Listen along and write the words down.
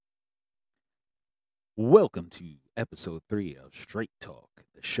Welcome to episode 3 of Straight Talk,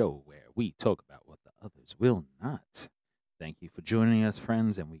 the show where we talk about what the others will not. Thank you for joining us,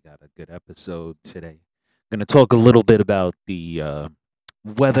 friends, and we got a good episode today. Going to talk a little bit about the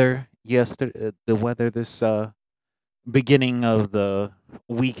weather yesterday, the weather this beginning of the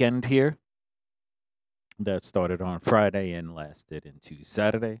weekend here that started on Friday and lasted into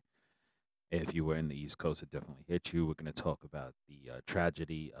Saturday. If you were in the East Coast, it definitely hit you. We're going to talk about the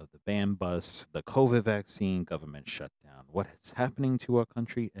tragedy of the van bus, the COVID vaccine, government shutdown, what is happening to our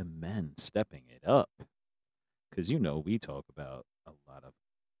country, and men stepping it up. Because, we talk about a lot of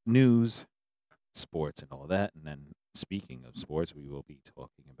news, sports, and all that. And then, speaking of sports, we will be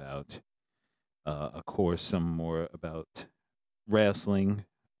talking about, of course, some more about wrestling,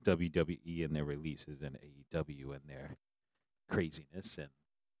 WWE and their releases, and AEW and their craziness, and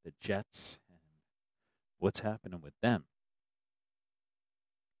the Jets and what's happening with them.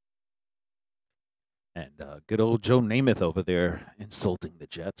 And good old Joe Namath over there insulting the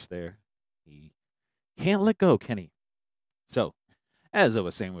Jets there. He can't let go, can he? So, as I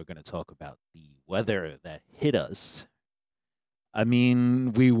was saying, we're going to talk about the weather that hit us. I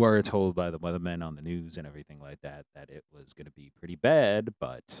mean, we were told by the weathermen on the news and everything like that it was going to be pretty bad,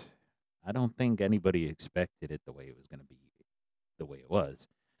 but I don't think anybody expected it the way it was going to be, the way it was,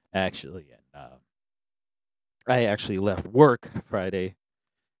 actually. And I actually left work Friday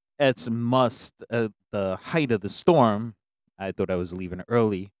at the height of the storm. I thought I was leaving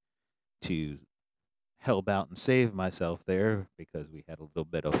early to help out and save myself there because we had a little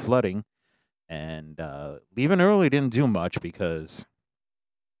bit of flooding. And leaving early didn't do much because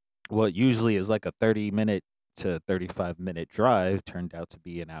what usually is like a 30-minute to 35-minute drive turned out to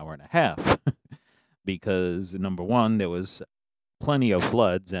be an hour and a half. Because number one, there was plenty of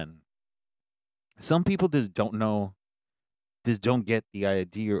floods, and some people just don't get the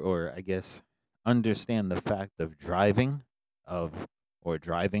idea, or I guess understand the fact of of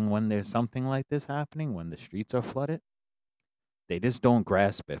driving when there's something like this happening, when the streets are flooded. They just don't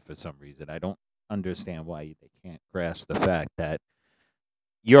grasp it for some reason. I don't understand why they can't grasp the fact that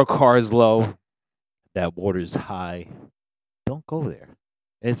your car's low, that water's high. Don't go there.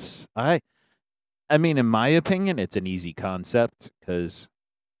 It's I mean, in my opinion, it's an easy concept because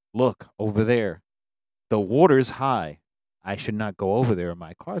look over there, the water's high. I should not go over there.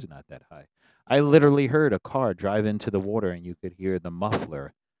 My car's not that high. I literally heard a car drive into the water, and you could hear the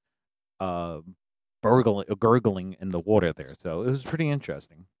muffler uh, gurgling in the water there. So it was pretty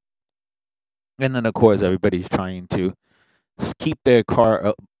interesting. And then, of course, everybody's trying to keep their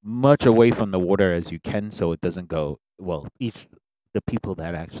car much away from the water as you can, so it doesn't go. Well, each the people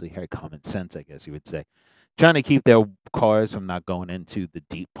that actually had common sense, I guess you would say, trying to keep their cars from not going into the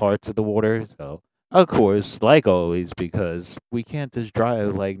deep parts of the water. So, of course, like always, because we can't just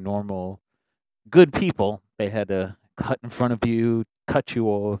drive like normal good people, they had to cut in front of you, cut you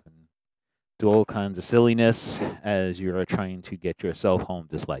off, and do all kinds of silliness as you're trying to get yourself home,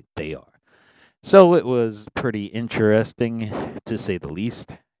 just like they are. So it was pretty interesting, to say the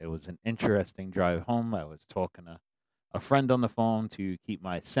least. It was an interesting drive home. I was talking to a friend on the phone to keep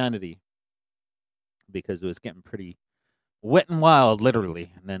my sanity because it was getting pretty wet and wild,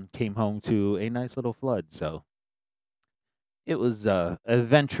 literally, and then came home to a nice little flood. So it was a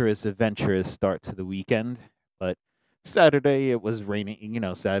adventurous start to the weekend. But Saturday it was raining.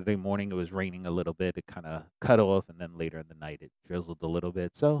 Saturday morning it was raining a little bit. It kind of cut off, and then later in the night it drizzled a little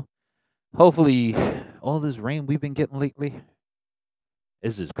bit. So hopefully, all this rain we've been getting lately,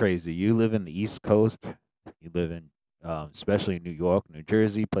 this is crazy. You live in the East Coast. You live in, especially New York, New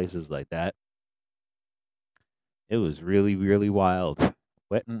Jersey, places like that. It was really, really wild,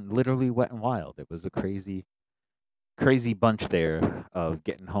 literally wet and wild. It was a crazy bunch there of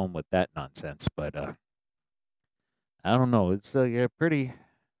getting home with that nonsense. But I don't know. It's yeah, pretty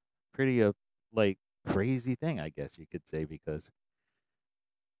like crazy thing, I guess you could say, because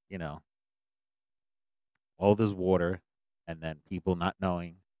you know all this water, and then people not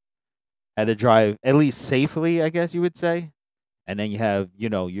knowing how to drive at least safely, I guess you would say. And then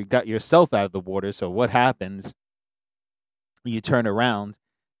you got yourself out of the water. So what happens? You turn around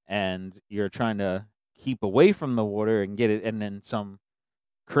and you're trying to keep away from the water and get it, and then some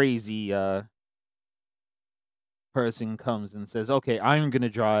crazy person comes and says, "Okay, I'm going to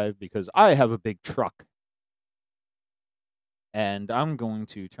drive because I have a big truck and I'm going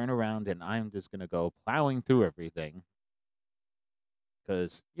to turn around and I'm just going to go plowing through everything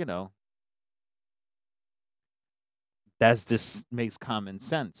because, that's just makes common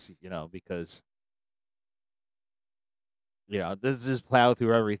sense, because, this just plow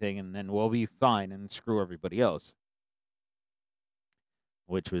through everything and then we'll be fine and screw everybody else,"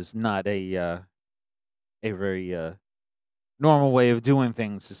 which was not a a very normal way of doing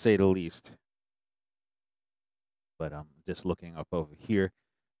things, to say the least. But I'm just looking up over here,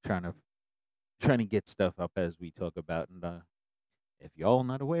 trying to get stuff up as we talk about. And if y'all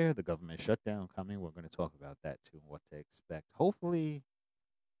not aware, the government shutdown coming. We're going to talk about that too and what to expect. Hopefully,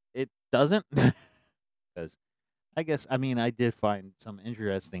 it doesn't, because I guess I mean I did find some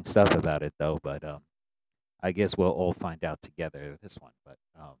interesting stuff about it though. But I guess we'll all find out together this one. But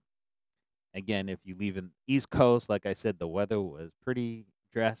again, if you leave in East Coast, like I said, the weather was pretty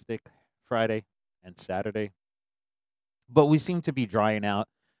drastic Friday and Saturday, but we seem to be drying out.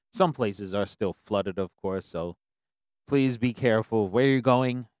 Some places are still flooded, of course, so please be careful where you're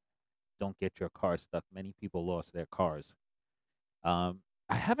going. Don't get your car stuck. Many people lost their cars. I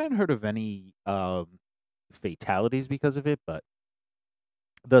haven't heard of any fatalities because of it, but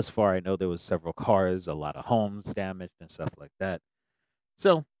thus far, I know there was several cars, a lot of homes damaged, and stuff like that.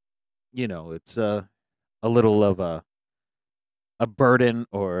 So it's a little of a burden,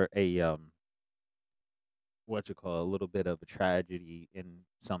 or a what you call, a little bit of a tragedy in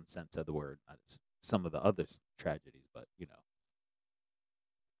some sense of the word. Not some of the other tragedies, but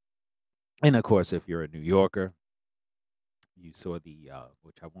and of course, if you're a New Yorker, you saw the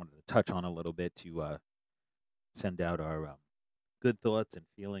which I wanted to touch on a little bit, to send out our good thoughts and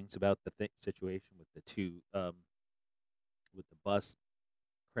feelings about the situation with the two with the bus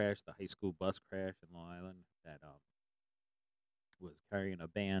crash, the high school bus crash in Long Island, that was carrying a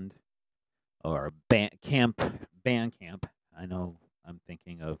band, or a band camp. I know I'm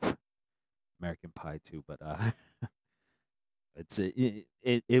thinking of American Pie too, but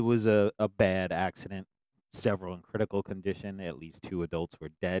it was a bad accident. Several in critical condition. At least two adults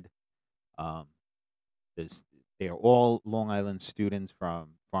were dead. Um, this They're all Long Island students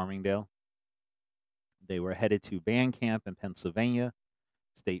from Farmingdale. They were headed to band camp in Pennsylvania.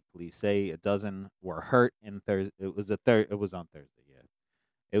 State police say a dozen were hurt in Thursday. It was on Thursday. Yeah,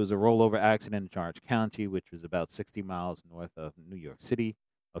 it was a rollover accident in Orange County, which was about 60 miles north of New York City.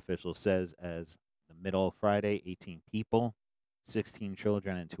 Officials says as the middle of Friday, 18 people, 16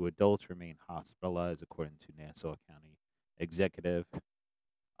 children and two adults remain hospitalized, according to Nassau County Executive.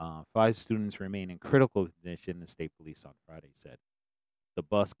 Five students remain in critical condition, the state police on Friday said. The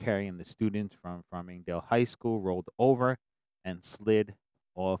bus carrying the students from Farmingdale High School rolled over and slid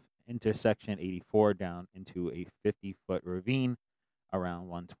off intersection 84 down into a 50-foot ravine around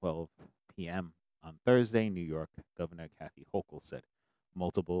 1:12 p.m. on Thursday, New York Governor Kathy Hochul said.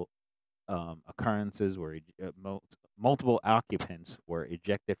 Multiple occurrences were multiple occupants were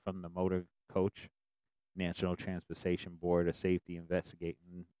ejected from the motor coach. National Transportation Board of Safety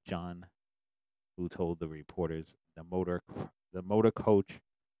investigating John, who told the reporters the motor coach,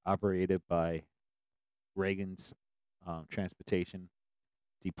 operated by Reagan's transportation,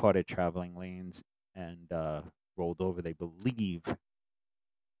 departed traveling lanes and rolled over. They believe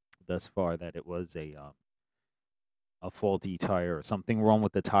thus far that it was a faulty tire, or something wrong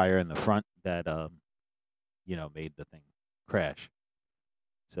with the tire in the front, that made the thing crash.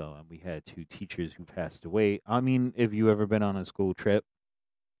 So, and we had two teachers who passed away. I mean, if you ever been on a school trip,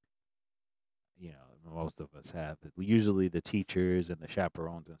 most of us have. Usually, the teachers and the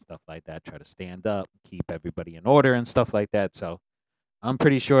chaperones and stuff like that try to stand up, keep everybody in order and stuff like that. So, I'm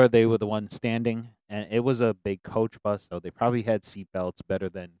pretty sure they were the ones standing, and it was a big coach bus, so they probably had seatbelts, better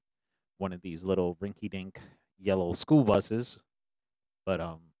than one of these little rinky-dink yellow school buses. But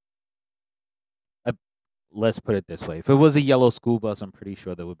uh, let's put it this way: if it was a yellow school bus, I'm pretty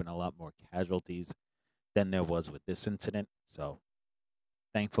sure there would have been a lot more casualties than there was with this incident. So,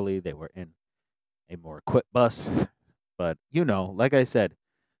 thankfully, they were in a more equipped bus. But like I said,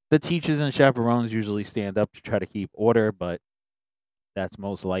 the teachers and chaperones usually stand up to try to keep order, but that's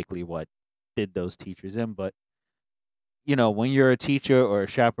most likely what did those teachers in. But when you're a teacher or a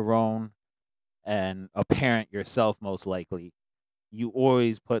chaperone and a parent yourself, most likely, you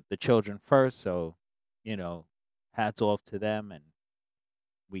always put the children first. So, you know, hats off to them, and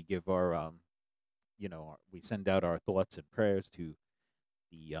we give our we send out our thoughts and prayers to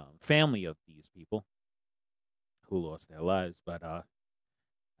the family of these people who lost their lives. But I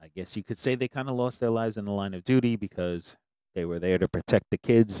guess you could say they kind of lost their lives in the line of duty, because they were there to protect the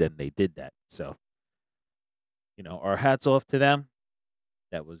kids, and they did that. So, our hats off to them.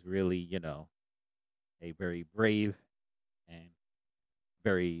 That was really, a very brave and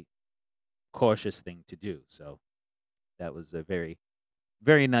very cautious thing to do. So that was a very,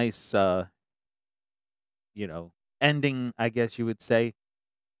 very nice, you know, ending, I guess you would say,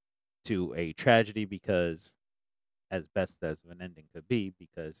 to a tragedy, because as best as an ending could be,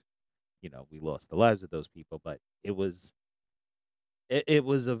 because, we lost the lives of those people, but it was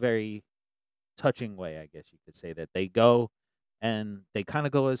a very touching way, I guess you could say, that they go and they kind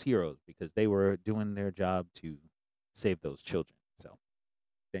of go as heroes because they were doing their job to save those children. So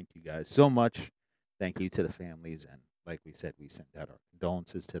thank you guys so much. Thank you to the families. And like we said, we sent out our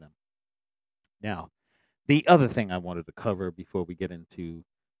condolences to them. Now, the other thing I wanted to cover before we get into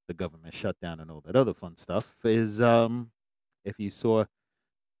the government shutdown and all that other fun stuff is if you saw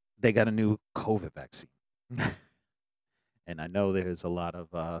they got a new COVID vaccine. And I know there's a lot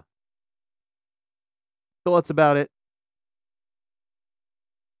of thoughts about it.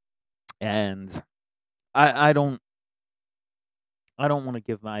 And I don't want to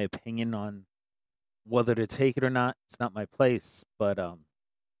give my opinion on whether to take it or not. It's not my place. But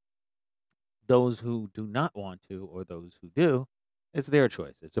those who do not want to or those who do, it's their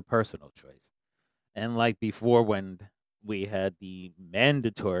choice. It's a personal choice. And like before, when we had the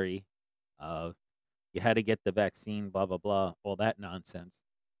mandatory, uh, you had to get the vaccine, blah blah blah, all that nonsense.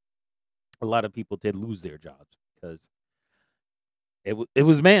 A lot of people did lose their jobs because it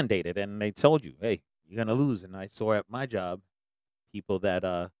was mandated, and they told you, hey, you're gonna lose. And I saw at my job people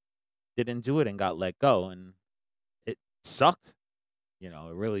that didn't do it and got let go, and it sucked. It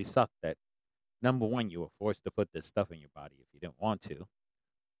really sucked that number one, you were forced to put this stuff in your body if you didn't want to.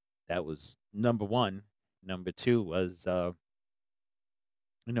 That was number one. Number two was,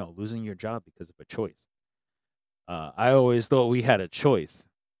 losing your job because of a choice. I always thought we had a choice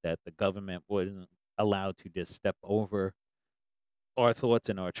that the government wasn't allowed to just step over our thoughts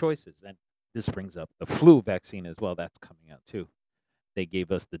and our choices. And this brings up the flu vaccine as well. That's coming out too. They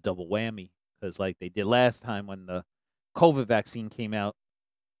gave us the double whammy because, like they did last time when the COVID vaccine came out.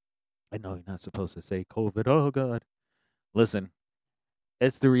 I know you're not supposed to say COVID. Oh, God. Listen,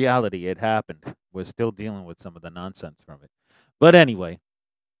 it's the reality. It happened. We're still dealing with some of the nonsense from it. But anyway,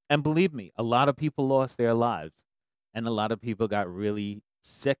 and believe me, a lot of people lost their lives and a lot of people got really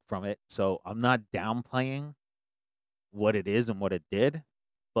sick from it. So I'm not downplaying what it is and what it did,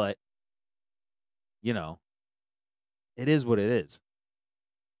 but, you know, it is what it is.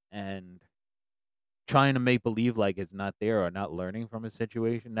 And trying to make believe like it's not there or not learning from a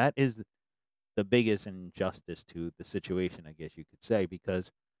situation, that is the biggest injustice to the situation, I guess you could say,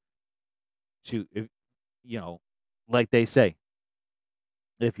 because shoot, if you know, like they say,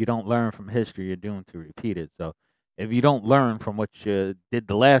 if you don't learn from history, you're doomed to repeat it. So if you don't learn from what you did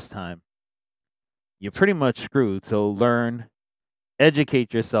the last time, you're pretty much screwed. So learn,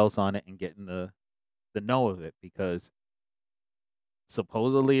 educate yourselves on it, and get in the know of it because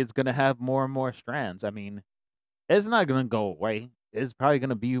supposedly it's gonna have more and more strands. I mean, it's not gonna go away. It's probably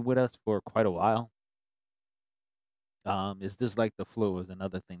gonna be with us for quite a while. It's just like the flu is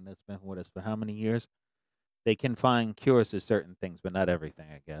another thing that's been with us for how many years? They can find cures to certain things, but not everything,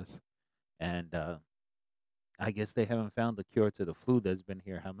 I guess. And I guess they haven't found the cure to the flu that's been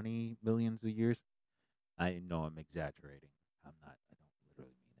here how many millions of years? I know I'm exaggerating. I'm not. I don't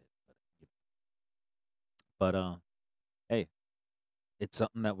literally mean it, but hey, it's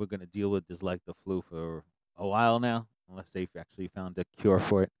something that we're gonna deal with, just like the flu, for a while now, unless they've actually found a cure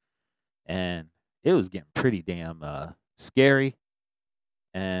for it. And it was getting pretty damn scary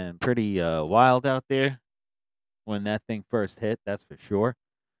and pretty wild out there when that thing first hit. That's for sure,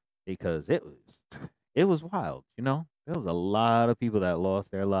 because it was wild. There was a lot of people that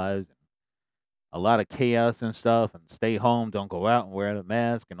lost their lives, and a lot of chaos and stuff. And stay home, don't go out, and wear the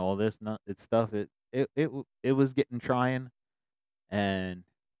mask, and all this it's stuff. It was getting trying, and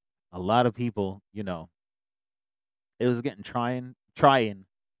a lot of people, it was getting trying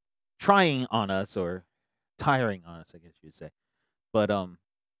on us, or tiring on us, I guess you'd say. But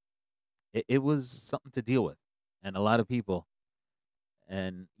it was something to deal with, and a lot of people,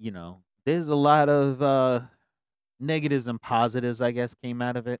 and there's a lot of negatives and positives, I guess, came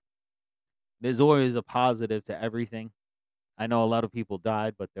out of it. There's always a positive to everything. I know a lot of people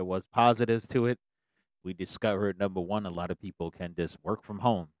died, but there was positives to it. We discovered, number one, a lot of people can just work from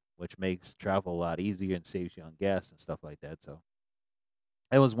home, which makes travel a lot easier and saves you on gas and stuff like that. So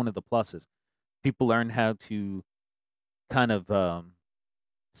that was one of the pluses. People learned how to kind of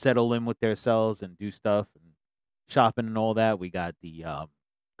settle in with themselves and do stuff and shopping and all that. We got the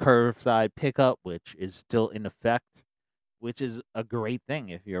curbside pickup, which is still in effect, which is a great thing.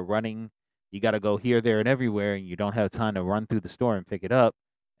 If you're running, you got to go here, there, and everywhere, and you don't have time to run through the store and pick it up.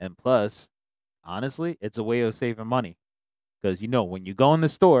 And plus, honestly, it's a way of saving money because when you go in the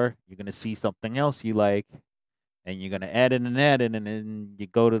store, you're gonna see something else you like, and you're gonna add it, and then you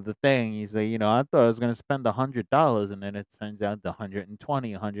go to the thing. You say, I thought I was gonna spend $100, and then it turns out the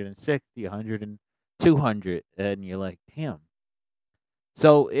 120, 160, 100 and 200, and you're like, damn.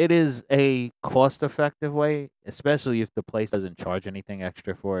 So it is a cost-effective way, especially if the place doesn't charge anything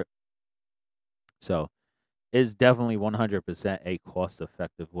extra for it. So it's definitely 100% a cost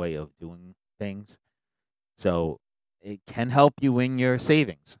effective way of doing things. So it can help you in your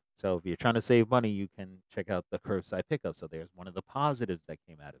savings. So if you're trying to save money, you can check out the curbside pickup. So there's one of the positives that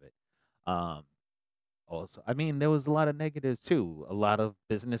came out of it. Um, Also, I mean, there was a lot of negatives too. A lot of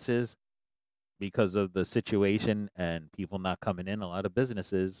businesses, because of the situation and people not coming in, a lot of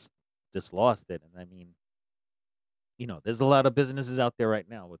businesses just lost it. And I mean, there's a lot of businesses out there right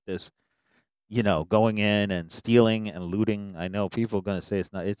now with this, going in and stealing and looting. I know people are going to say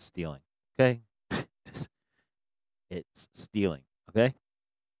it's not, it's stealing. Okay. It's it's stealing. Okay.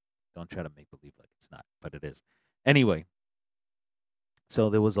 Don't try to make believe like it's not, but it is. Anyway, so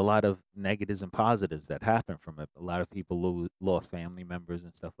there was a lot of negatives and positives that happened from it. A lot of people lost family members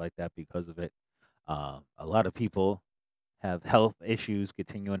and stuff like that because of it. A lot of people have health issues,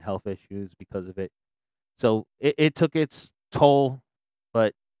 continuing health issues because of it. So it took its toll,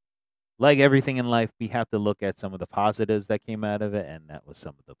 but like everything in life, we have to look at some of the positives that came out of it, and that was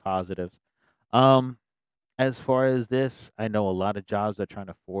some of the positives. Um, as far as this, I know a lot of jobs are trying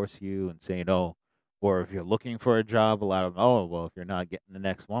to force you and saying, "Oh," or if you're looking for a job, a lot of, "Oh, well, if you're not getting the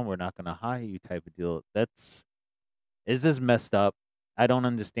next one, we're not going to hire you," type of deal. That's is this messed up? I don't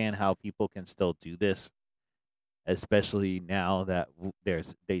understand how people can still do this, especially now that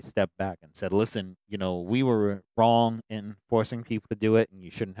they stepped back and said, "Listen, we were wrong in forcing people to do it, and you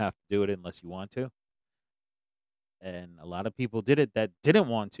shouldn't have to do it unless you want to." And a lot of people did it that didn't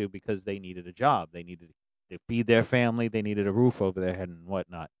want to because they needed a job, they needed to feed their family, they needed a roof over their head and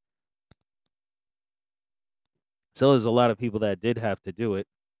whatnot. So there's a lot of people that did have to do it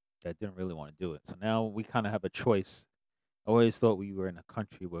that didn't really want to do it. So now we kind of have a choice. I always thought we were in a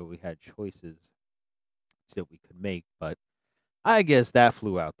country where we had choices that we could make, but I guess that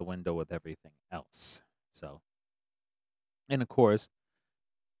flew out the window with everything else. So, and of course,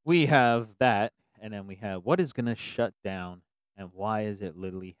 we have that, and then we have what is going to shut down, and why is it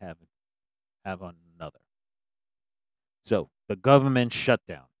literally have another. So, the government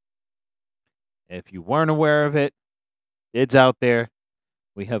shutdown. If you weren't aware of it, it's out there.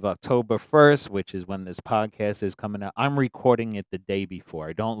 We have October 1st, which is when this podcast is coming out. I'm recording it the day before.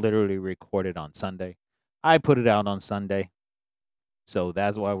 I don't literally record it on Sunday. I put it out on Sunday. So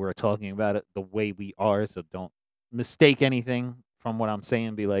that's why we're talking about it the way we are. So don't mistake anything from what I'm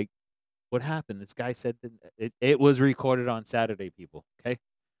saying. Be like, what happened? This guy said that it was recorded on Saturday, people. Okay.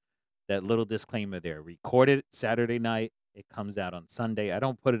 That little disclaimer there. Recorded Saturday night. It comes out on Sunday. I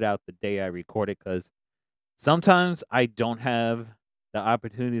don't put it out the day I record it because sometimes I don't have the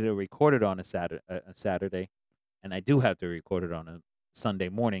opportunity to record it on a Saturday, and I do have to record it on a Sunday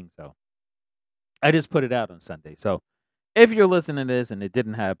morning. So I just put it out on Sunday. So if you're listening to this and it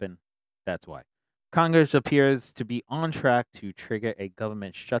didn't happen, that's why. Congress appears to be on track to trigger a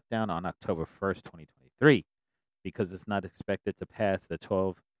government shutdown on October 1st, 2023, because it's not expected to pass the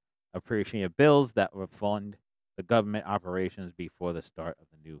 12 appropriation bills that will fund the government operations before the start of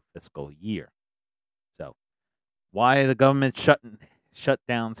the new fiscal year. So, why are the government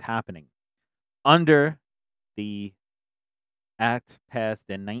shutdowns happening? Under the act passed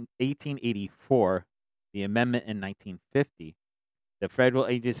in 1884, the amendment in 1950, the federal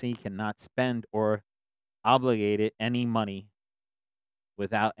agency cannot spend or obligate any money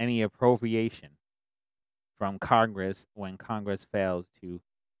without any appropriation from Congress when Congress fails to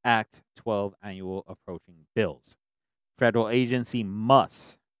act 12 annual approaching bills. Federal agency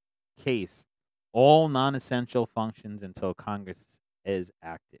must case all non-essential functions until Congress is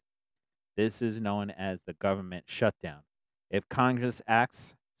acted. This is known as the government shutdown. If Congress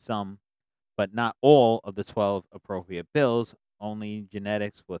acts some, but not all of the 12 appropriate bills, only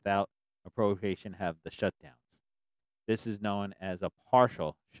genetics without appropriation have the shutdowns. This is known as a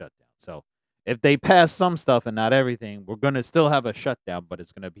partial shutdown. So if they pass some stuff and not everything, we're going to still have a shutdown, but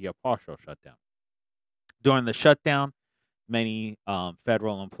it's going to be a partial shutdown. During the shutdown, many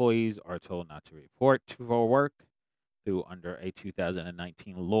federal employees are told not to report for work through under a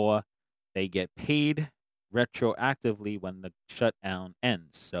 2019 law. They get paid retroactively when the shutdown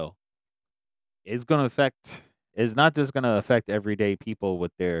ends. So it's going to affect, it's not just going to affect everyday people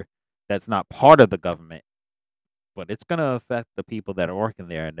with their, that's not part of the government, but it's going to affect the people that are working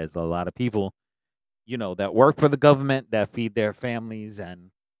there. And there's a lot of people, that work for the government that feed their families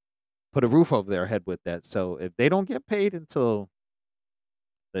and put a roof over their head with that. So if they don't get paid until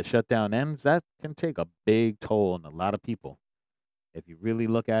the shutdown ends, that can take a big toll on a lot of people if you really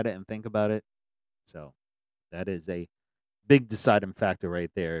look at it and think about it. So that is a big deciding factor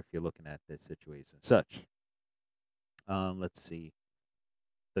right there if you're looking at this situation. Such, let's see.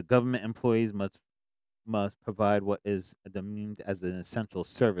 The government employees must must provide what is deemed as an essential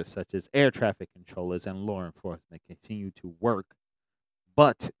service, such as air traffic controllers and law enforcement, continue to work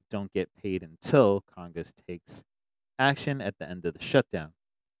but don't get paid until Congress takes action at the end of the shutdown.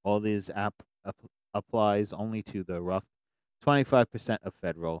 All these applies only to the rough 25% of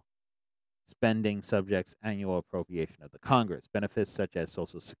federal spending subjects annual appropriation of the Congress. Benefits such as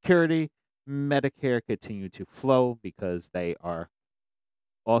Social Security, Medicare continue to flow because they are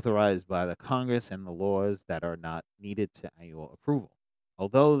authorized by the Congress and the laws that are not needed to annual approval.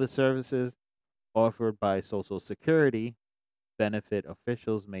 Although the services offered by Social Security benefit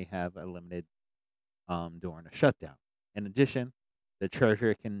officials may have a limited during a shutdown. In addition, the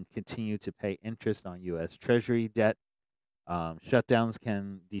Treasurer can continue to pay interest on U.S. Treasury debt. Shutdowns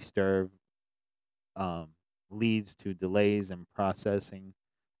can disturb um, leads to delays in processing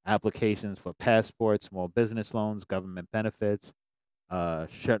applications for passports, small business loans, government benefits,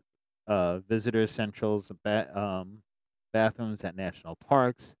 shut visitor centrals, bathrooms at national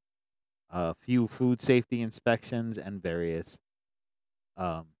parks, few food safety inspections, and various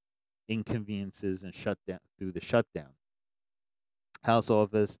um, inconveniences and shutdown through the shutdown. House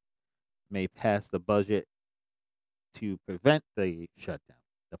office may pass the budget to prevent the shutdown.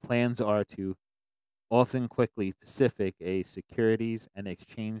 The plans are to often quickly Pacific, a Securities and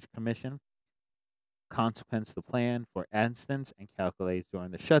Exchange Commission, consequence the plan for instance and calculates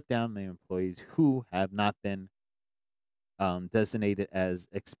during the shutdown the employees who have not been designated as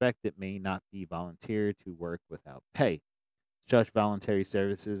expected may not be volunteered to work without pay. Such voluntary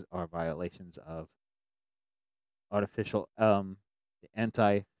services are violations of artificial the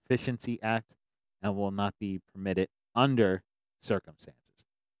Anti-Efficiency Act and will not be permitted under circumstances.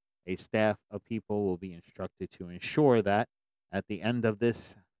 A staff of people will be instructed to ensure that at the end of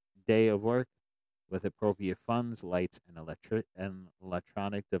this day of work, with appropriate funds, lights, and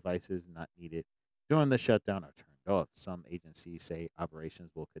electronic devices not needed during the shutdown are turned off. Some agencies say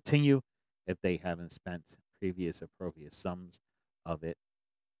operations will continue if they haven't spent previous appropriate sums of it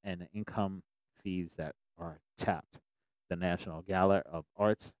and income fees that are tapped. The National Gallery of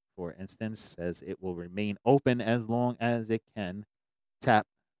Arts, for instance, says it will remain open as long as it can tap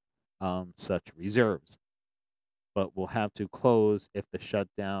such reserves, but will have to close if the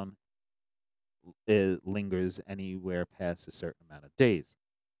shutdown lingers anywhere past a certain amount of days.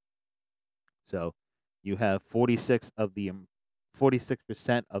 So you have 46% of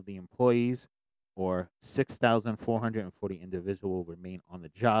the employees, or 6,440 individuals, will remain on the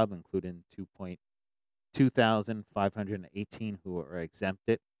job, including 2,518 who are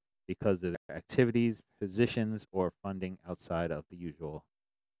exempted because of their activities, positions, or funding outside of the usual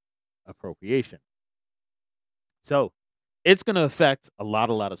appropriation. So it's going to affect a lot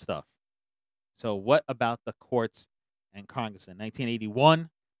of stuff. So, what about the courts and Congress? In 1981,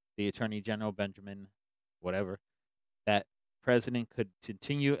 the Attorney General Benjamin, whatever, that president could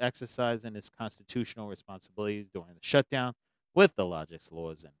continue exercising his constitutional responsibilities during the shutdown with the logics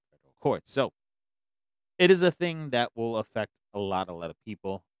laws and federal courts. So, it is a thing that will affect a lot of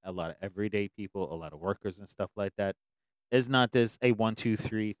people, a lot of everyday people, a lot of workers and stuff like that. It's not this a one, two,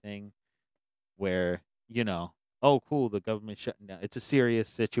 three thing where, oh, cool, the government shutting down. It's a serious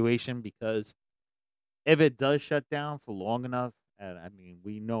situation because if it does shut down for long enough, and I mean,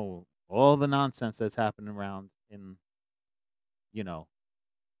 we know all the nonsense that's happening around in, you know,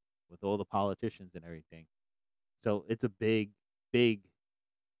 with all the politicians and everything. So it's a big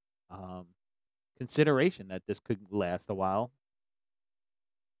um, consideration that this could last a while.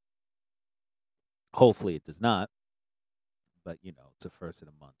 Hopefully, it does not. But it's the first of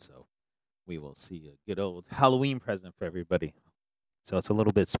the month, so we will see a good old Halloween present for everybody. So it's a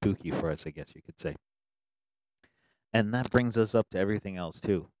little bit spooky for us, I guess you could say. And that brings us up to everything else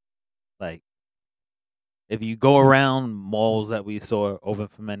too. Like, if you go around malls that we saw over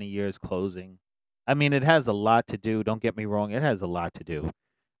for many years closing, I mean, it has a lot to do. Don't get me wrong; it has a lot to do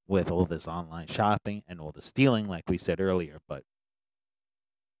with all this online shopping and all the stealing, like we said earlier. But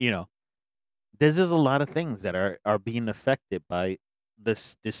you know, there's just a lot of things that are being affected by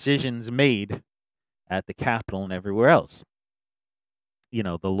decisions made at the Capitol and everywhere else.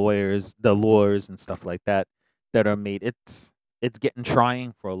 The lawyers and stuff like that are made. It's getting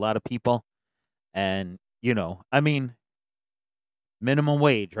trying for a lot of people, and I mean, minimum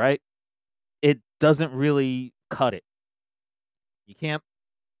wage, right? It doesn't really cut it. You can't.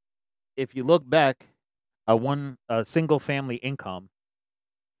 If you look back, a single family income,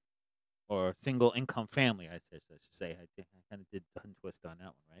 or single income family, I should say. I think I kind of did tongue twist on that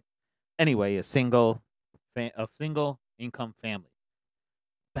one, right? Anyway, a single income family.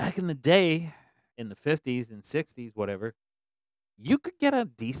 Back in the day, in the 50s and 60s, whatever, you could get a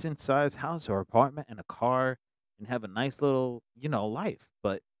decent sized house or apartment and a car and have a nice little, life.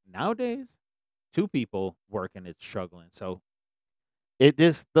 But nowadays, two people working, it's struggling. So it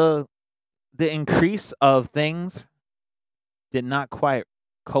just the increase of things did not quite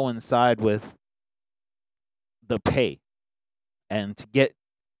coincide with the pay. And to get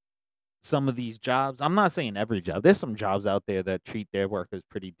some of these jobs, I'm not saying every job. There's some jobs out there that treat their workers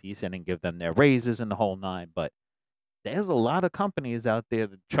pretty decent and give them their raises and the whole nine, but there's a lot of companies out there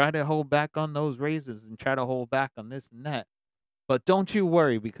that try to hold back on those raises and try to hold back on this and that. But don't you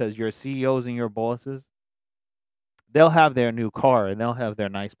worry, because your CEOs and your bosses, they'll have their new car and they'll have their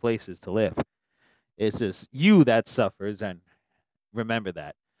nice places to live. It's just you that suffers, and remember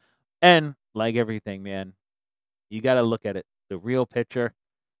that. And like everything, man, you got to look at it, the real picture.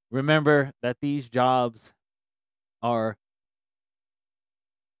 Remember that these jobs are,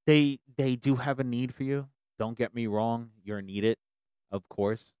 they do have a need for you. Don't get me wrong, you're needed, of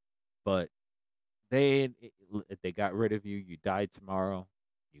course, but if they got rid of you, you died tomorrow,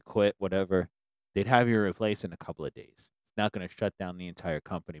 you quit, whatever, they'd have you replaced in a couple of days. It's not going to shut down the entire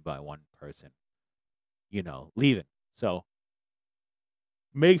company by one person, leaving. So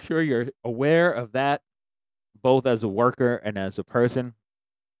make sure you're aware of that, both as a worker and as a person.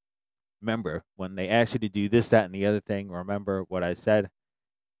 Remember, when they ask you to do this, that, and the other thing, remember what I said.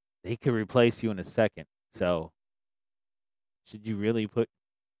 They could replace you in a second. So should you really put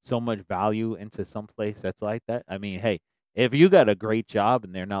so much value into some place that's like that? I mean, hey, if you got a great job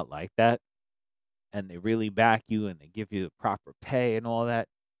and they're not like that, and they really back you and they give you the proper pay and all that,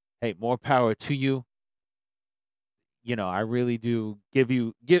 hey, more power to you. I really do I give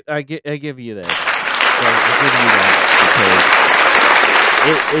you this. I give you that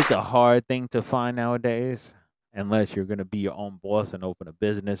because it's a hard thing to find nowadays, unless you're gonna be your own boss and open a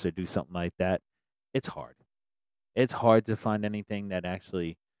business or do something like that. It's hard. It's hard to find anything that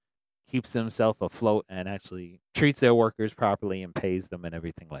actually keeps themselves afloat and actually treats their workers properly and pays them and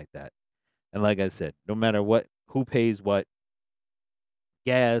everything like that. And like I said, no matter what, who pays what,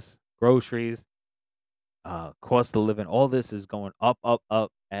 gas, groceries, cost of living, all this is going up, up,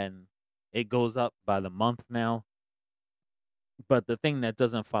 up, and it goes up by the month now. But the thing that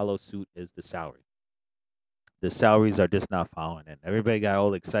doesn't follow suit is the salary. The salaries are just not following it. Everybody got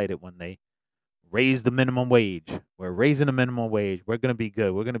all excited when they raised the minimum wage. We're raising the minimum wage. We're gonna be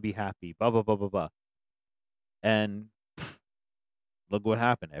good. We're gonna be happy. Blah blah blah blah blah. And look what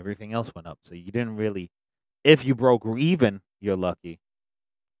happened. Everything else went up. So you didn't really, if you broke even, you're lucky.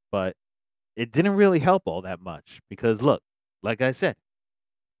 But it didn't really help all that much because look, like I said,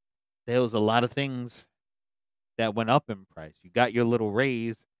 there was a lot of things that went up in price. You got your little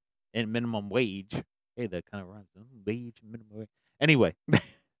raise in minimum wage. Hey, that kind of runs wage minimum wage. Anyway,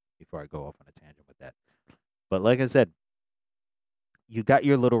 before I go off on a tangent with that, but like I said, you got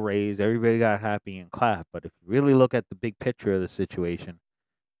your little raise. Everybody got happy and clapped. But if you really look at the big picture of the situation,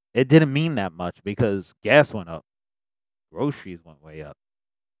 it didn't mean that much because gas went up, groceries went way up,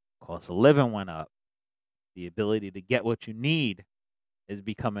 cost of living went up. The ability to get what you need is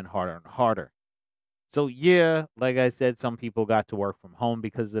becoming harder and harder. So yeah, like I said, some people got to work from home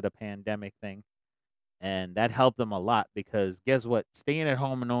because of the pandemic thing. And that helped them a lot because guess what? Staying at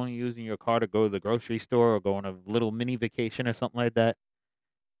home and only using your car to go to the grocery store or go on a little mini vacation or something like that,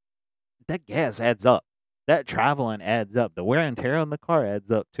 that gas adds up. That traveling adds up. The wear and tear on the car adds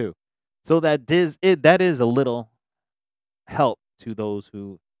up too. So that is a little help to those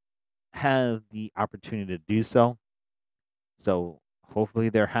who have the opportunity to do so. So hopefully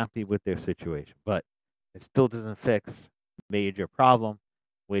they're happy with their situation. But it still doesn't fix major problem,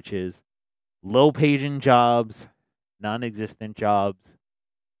 which is low paying jobs, non existent jobs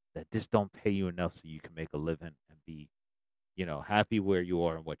that just don't pay you enough so you can make a living and be, happy where you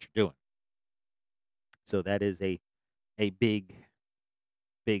are and what you're doing. So that is a big,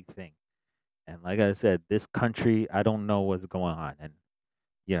 big thing. And like I said, this country, I don't know what's going on. And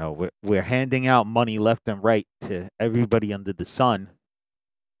we're handing out money left and right to everybody under the sun,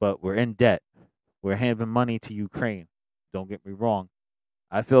 but we're in debt. We're handing money to Ukraine. Don't get me wrong.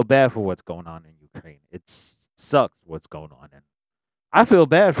 I feel bad for what's going on in Ukraine. It sucks what's going on, and I feel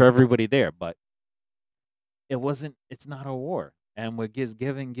bad for everybody there. But it's not a war, and we're just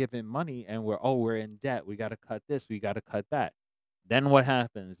giving money, and we're in debt. We got to cut this. We got to cut that. Then what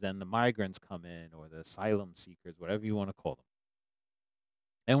happens? Then the migrants come in, or the asylum seekers, whatever you want to call them,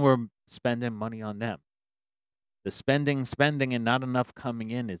 and we're spending money on them. The spending, and not enough coming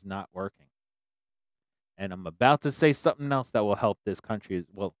in is not working. And I'm about to say something else that will help this country as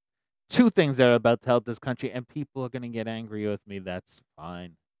well. Two things that are about to help this country, and people are going to get angry with me. That's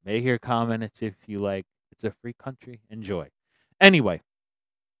fine. Make your comments if you like. It's a free country. Enjoy. Anyway,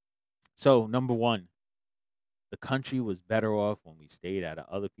 so number one, the country was better off when we stayed out of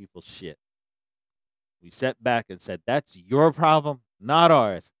other people's shit. We sat back and said, "That's your problem, not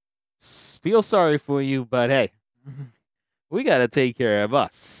ours. Feel sorry for you, but hey, we got to take care of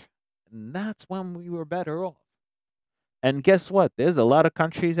us." And that's when we were better off. And guess what? There's a lot of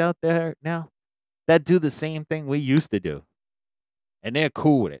countries out there now that do the same thing we used to do, and they're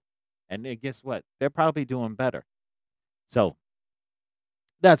cool with it. And then guess what? They're probably doing better. So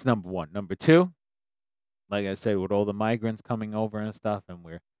that's number one. Number two, like I said, with all the migrants coming over and stuff, and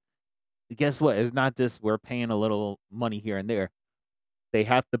we're guess what? It's not just we're paying a little money here and there. They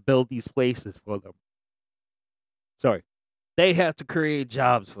have to build these places for them. Sorry. They have to create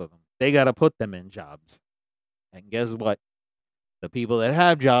jobs for them. They got to put them in jobs. And guess what? The people that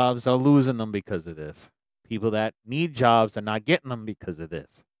have jobs are losing them because of this. People that need jobs are not getting them because of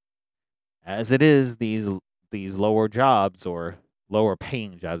this. As it is, these lower jobs or lower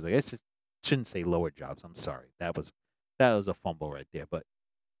paying jobs, I guess shouldn't say lower jobs. I'm sorry. That was a fumble right there. But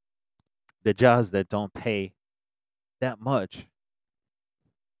the jobs that don't pay that much,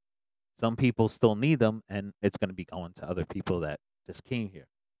 some people still need them, and it's going to be going to other people that just came here.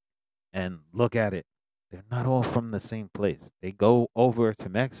 And look at it. They're not all from the same place. They go over to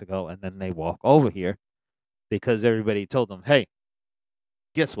Mexico and then they walk over here because everybody told them, hey,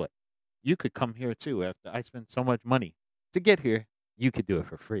 guess what? You could come here too. After I spent so much money to get here, you could do it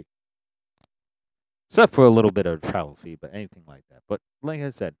for free. Except for a little bit of travel fee, but anything like that. But like I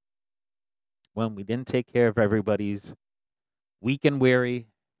said, when we didn't take care of everybody's weak and weary,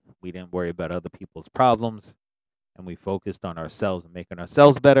 we didn't worry about other people's problems, and we focused on ourselves and making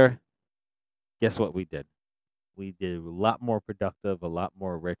ourselves better, guess what we did? We did a lot more productive, a lot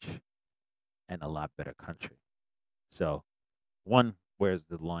more rich, and a lot better country. So, one, where's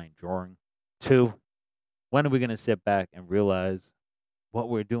the line drawing? Two, when are we going to sit back and realize what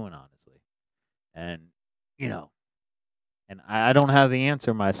we're doing, honestly? And, you know, and I don't have the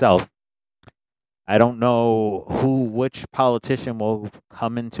answer myself. I don't know which politician will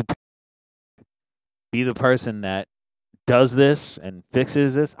come into be the person that does this and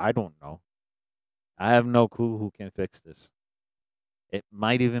fixes this. I don't know. I have no clue who can fix this. It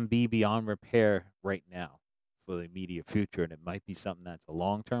might even be beyond repair right now for the immediate future, and it might be something that's a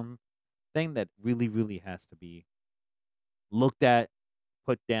long term thing that really, really has to be looked at,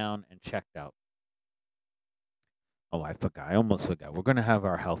 put down, and checked out. Oh, I forgot. I almost forgot. We're gonna have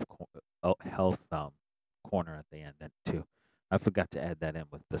our health corner at the end then too. I forgot to add that in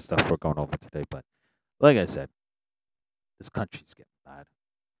with the stuff we're going over today. But like I said, this country's getting bad,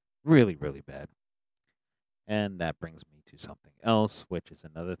 really, really bad. And that brings me to something else, which is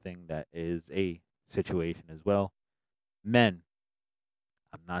another thing that is a situation as well. Men.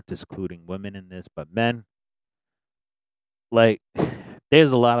 I'm not excluding women in this, but men. Like,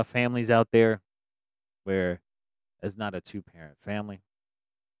 there's a lot of families out there where it's not a two-parent family.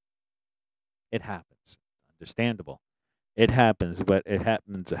 It happens. Understandable. It happens, but it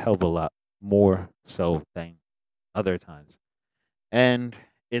happens a hell of a lot more so than other times. And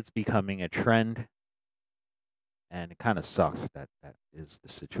it's becoming a trend, and it kind of sucks that that is the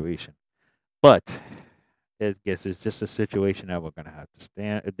situation. But I guess it's just a situation that we're gonna have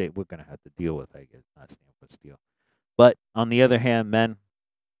to that we're gonna have to deal with. I guess not stand but steal. But on the other hand, men,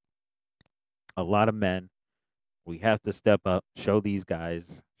 a lot of men, we have to step up, show these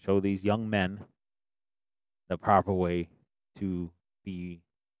guys, show these young men the proper way to be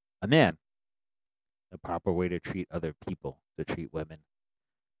a man, the proper way to treat other people, to treat women,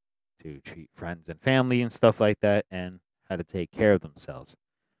 to treat friends and family and stuff like that, and how to take care of themselves.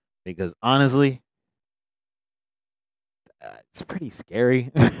 Because honestly, it's pretty scary.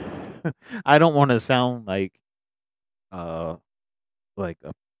 I don't want to sound uh like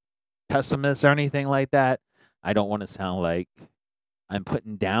a pessimist or anything like that. I don't want to sound like I'm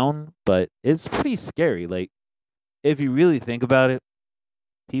putting down, but it's pretty scary. Like if you really think about it,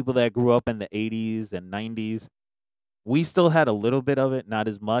 people that grew up in the 80s and 90s, we still had a little bit of it, not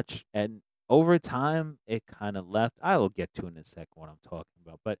as much, and over time it kind of left. I will get to in a second what I'm talking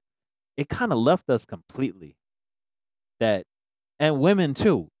about, but it kind of left us completely. That and women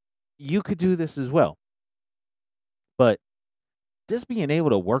too. You could do this as well, but just being able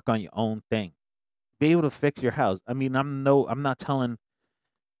to work on your own thing, be able to fix your house. I mean, I'm not telling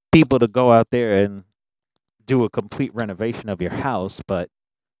people to go out there and do a complete renovation of your house, but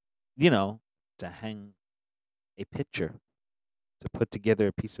you know, to hang a picture, to put together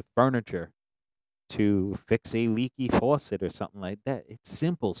a piece of furniture, to fix a leaky faucet or something like that. It's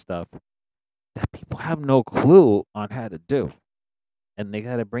simple stuff that people have no clue on how to do. And they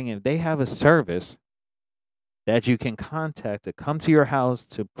got to bring in, they have a service that you can contact to come to your house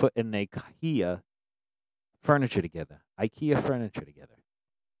to put an IKEA furniture together. IKEA furniture together.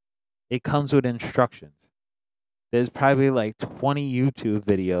 It comes with instructions. There's probably like 20 YouTube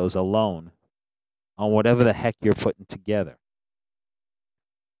videos alone on whatever the heck you're putting together.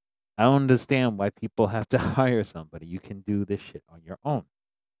 I don't understand why people have to hire somebody. You can do this shit on your own.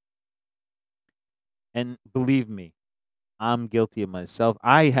 And believe me, I'm guilty of myself.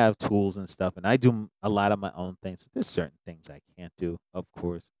 I have tools and stuff, and I do a lot of my own things. There's certain things I can't do, of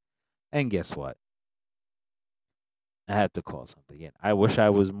course. And guess what? I have to call somebody in. I wish I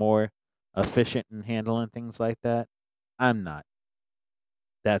was more efficient in handling things like that. I'm not.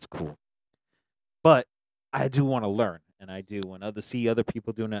 That's cool. But I do want to learn, and I do when other see other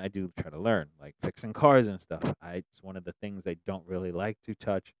people doing it. I do try to learn, like fixing cars and stuff. It's one of the things I don't really like to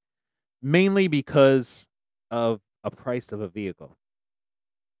touch, mainly because of a price of a vehicle.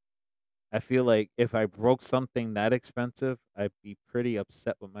 I feel like if I broke something that expensive, I'd be pretty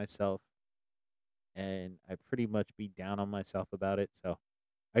upset with myself, and I pretty much be down on myself about it. So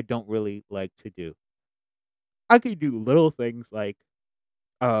I don't really like to do. I could do little things like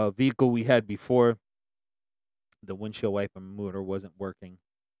a vehicle we had before, the windshield wiper motor wasn't working.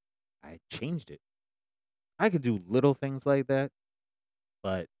 I changed it. I could do little things like that,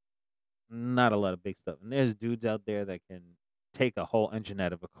 but not a lot of big stuff. And there's dudes out there that can take a whole engine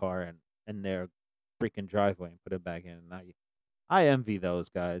out of a car and in their freaking driveway and put it back in. And I envy those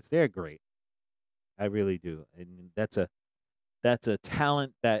guys. They're great. I really do. And that's a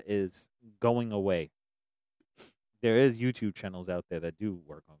talent that is going away. There is YouTube channels out there that do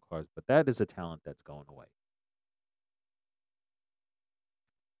work on cars, but that is a talent that's going away.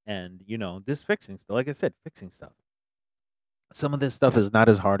 And just fixing stuff. Like I said, fixing stuff. Some of this stuff is not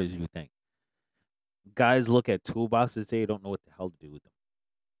as hard as you think. Guys look at toolboxes, they don't know what the hell to do with them.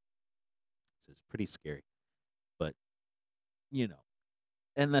 So it's pretty scary. But you know,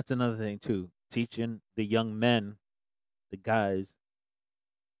 and that's another thing too. Teaching the young men, the guys,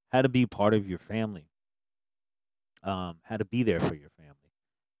 how to be part of your family, how to be there for your family.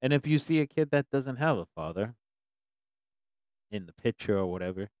 And if you see a kid that doesn't have a father in the picture or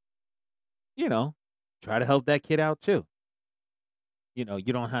whatever, you know, try to help that kid out too. You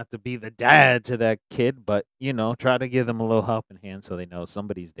don't have to be the dad to that kid, but try to give them a little helping hand so they know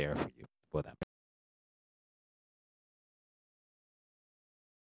somebody's there for you for them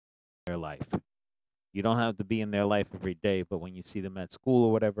their life. You don't have to be in their life every day, but when you see them at school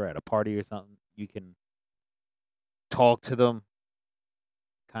or whatever, at a party or something, you can talk to them,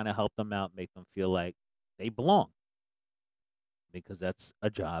 kind of help them out, make them feel like they belong because that's a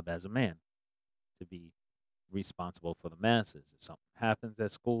job as a man to be responsible for the masses. If something happens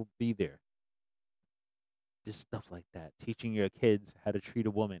at school, be there. Just stuff like that. Teaching your kids how to treat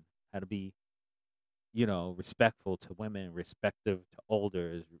a woman, how to be, respectful to women, respective to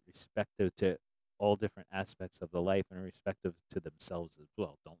elders, respective to all different aspects of the life, and respective to themselves as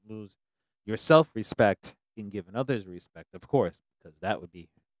well. Don't lose your self respect in giving others respect, of course, because that would be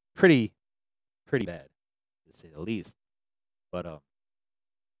pretty, pretty bad, to say the least. But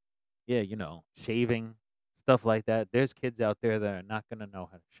yeah, shaving, stuff like that. There's kids out there that are not gonna know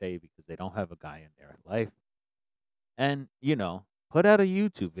how to shave because they don't have a guy in their life. And, put out a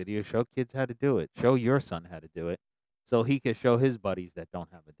YouTube video, show kids how to do it. Show your son how to do it so he can show his buddies that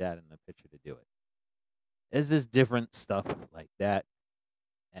don't have a dad in the picture to do it. It's this different stuff like that.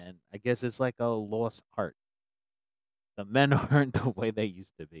 And I guess it's like a lost art. The men aren't the way they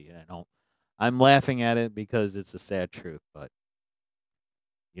used to be. And I'm laughing at it because it's a sad truth, but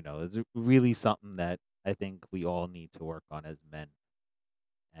it's really something that I think we all need to work on as men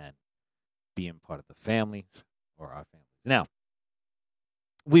and being part of the families or our families. Now,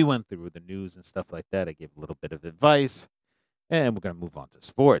 we went through the news and stuff like that. I gave a little bit of advice, and we're going to move on to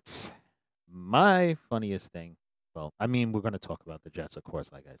sports. My funniest thing, well, I mean, we're going to talk about the Jets, of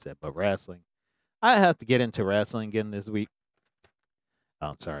course, like I said, but wrestling. I have to get into wrestling again this week.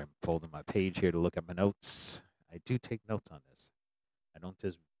 I'm sorry, I'm folding my page here to look at my notes. I do take notes on this. I don't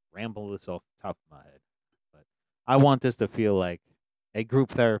just ramble this off the top of my head. But I want this to feel like a group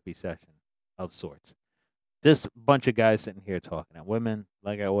therapy session of sorts. Just a bunch of guys sitting here talking. And women,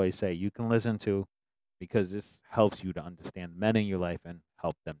 like I always say, you can listen to because this helps you to understand men in your life and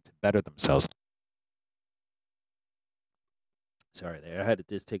help them to better themselves. Sorry there. I had to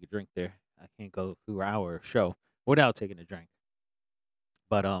just take a drink there. I can't go through our show without taking a drink.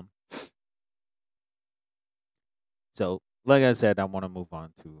 But so like I said, I want to move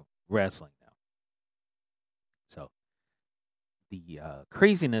on to wrestling now. So the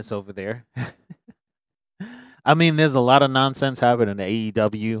craziness over there. I mean, there's a lot of nonsense happening in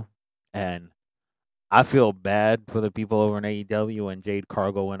AEW, and I feel bad for the people over in AEW when Jade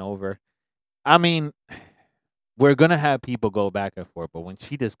Cargo went over. I mean, we're gonna have people go back and forth, but when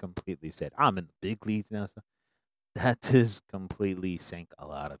she just completely said, "I'm in the big leagues now," so that just completely sank a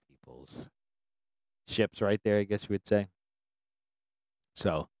lot of people's ships right there. I guess you would say.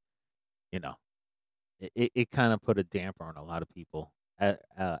 So you know, it kind of put a damper on a lot of people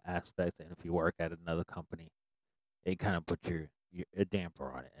aspects. And if you work at another company, it kind of put your a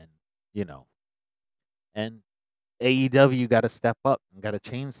damper on it. And you know, and AEW got to step up and got to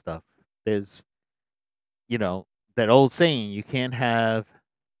change stuff. There's you know that old saying, you can't have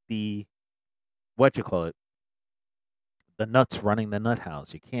the what you call it, the nuts running the nut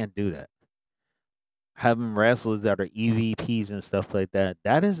house. You can't do that. Having wrestlers that are EVPs and stuff like that,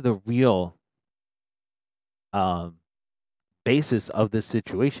 that is the real um basis of this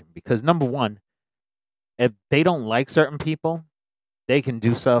situation. Because number one, if they don't like certain people, they can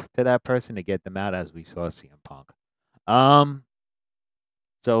do stuff to that person to get them out, as we saw CM Punk. Um,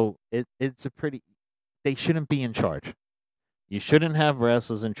 so it's a pretty. They shouldn't be in charge. You shouldn't have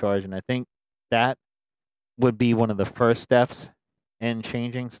wrestlers in charge, and I think that would be one of the first steps in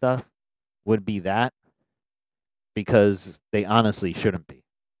changing stuff. Would be that, because they honestly shouldn't be.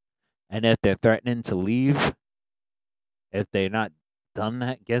 And if they're threatening to leave, if they're not done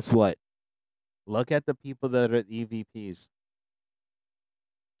that, guess what? Look at the people that are EVPs.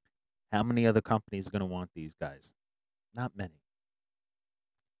 How many other companies are going to want these guys? Not many.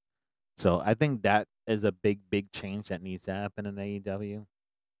 So I think that is a big, big change that needs to happen in AEW.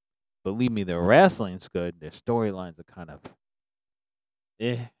 Believe me, their wrestling's good. Their storylines are kind of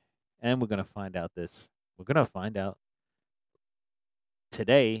eh. And we're gonna find out this. We're gonna find out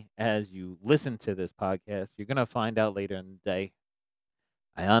today as you listen to this podcast. You're gonna find out later in the day.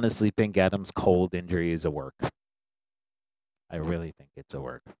 I honestly think Adam's cold injury is a work. I really think it's a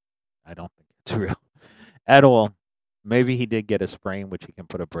work. I don't think it's real at all. Maybe he did get a sprain, which he can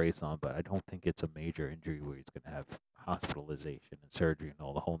put a brace on, but I don't think it's a major injury where he's going to have hospitalization and surgery and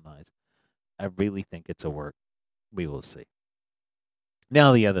all the whole nines. I really think it's a work. We will see.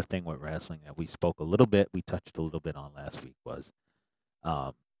 Now, the other thing with wrestling that we spoke a little bit, we touched a little bit on last week was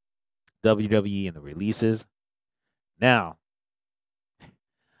um, WWE and the releases. Now,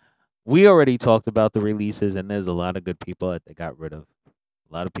 we already talked about the releases, and there's a lot of good people that they got rid of,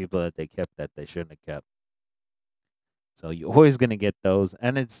 a lot of people that they kept that they shouldn't have kept. So you're always gonna get those,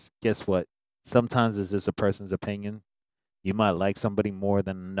 and it's guess what? Sometimes it's just a person's opinion. You might like somebody more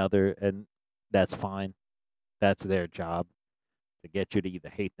than another, and that's fine. That's their job to get you to either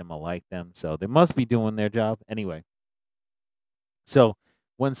hate them or like them. So they must be doing their job anyway. So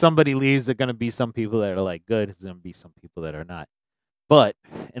when somebody leaves, there are gonna be some people that are like good. There's gonna be some people that are not. But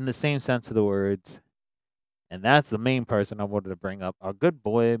in the same sense of the words, and that's the main person I wanted to bring up, our good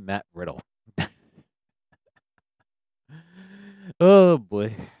boy Matt Riddle. Oh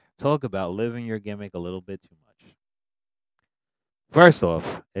boy. Talk about living your gimmick a little bit too much. First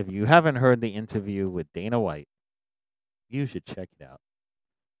off, if you haven't heard the interview with Dana White, you should check it out.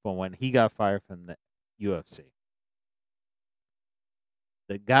 From when he got fired from the UFC.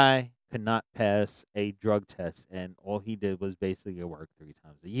 The guy could not pass a drug test, and all he did was basically work 3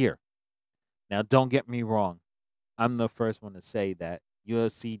 times a year. Now, don't get me wrong. I'm the first one to say that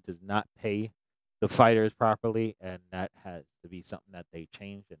UFC does not pay the fighters properly, and that has to be something that they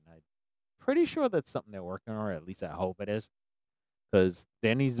change. And I'm pretty sure that's something they're working on, or at least I hope it is, because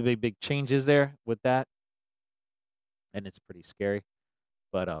there needs to be big changes there with that, and it's pretty scary.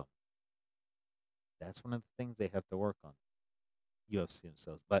 But that's one of the things they have to work on, UFC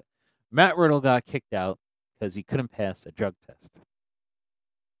themselves. But Matt Riddle got kicked out because he couldn't pass a drug test.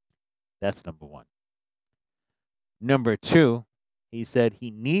 That's number one. Number two, he said he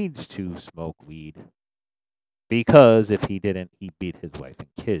needs to smoke weed because if he didn't, he'd beat his wife and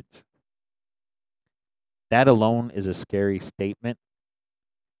kids. That alone is a scary statement.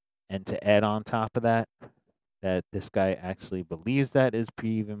 And to add on top of that, that this guy actually believes that is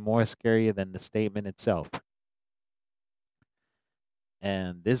even more scary than the statement itself.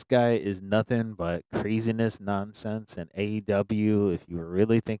 And this guy is nothing but craziness, nonsense, and AEW. If you were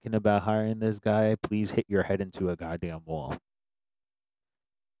really thinking about hiring this guy, please hit your head into a goddamn wall.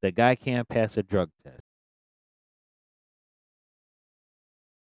 The guy can't pass a drug test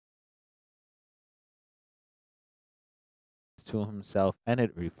to himself, and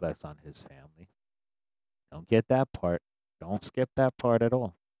it reflects on his family. Don't get that part. Don't skip that part at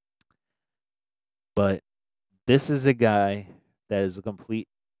all. But this is a guy that is a complete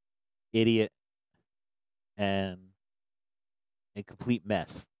idiot and a complete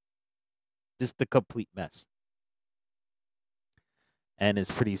mess. Just a complete mess. And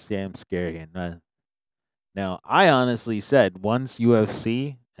it's pretty damn scary. And Now, I honestly said once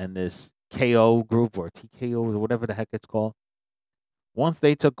UFC and this KO group or TKO or whatever the heck it's called, once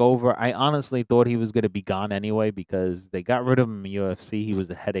they took over, I honestly thought he was going to be gone anyway because they got rid of him in UFC. He was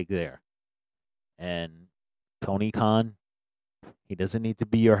a headache there. And Tony Khan, he doesn't need to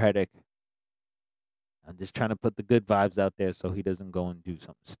be your headache. I'm just trying to put the good vibes out there so he doesn't go and do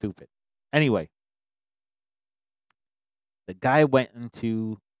something stupid. Anyway, the guy went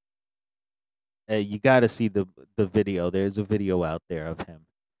into. You got to see the video. There's a video out there of him.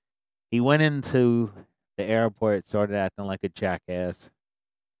 He went into the airport, started acting like a jackass.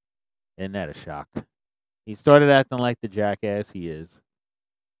 Isn't that a shock? He started acting like the jackass he is,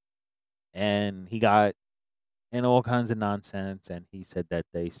 and he got in all kinds of nonsense. And he said that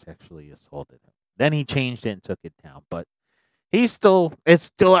they sexually assaulted him. Then he changed it and took it down, but it's still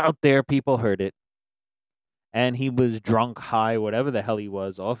out there. People heard it. And he was drunk, high, whatever the hell he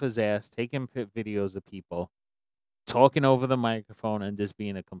was, off his ass, taking videos of people, talking over the microphone, and just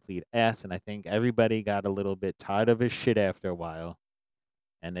being a complete ass. And I think everybody got a little bit tired of his shit after a while.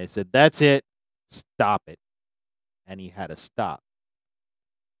 And they said, "That's it. Stop it." And he had to stop.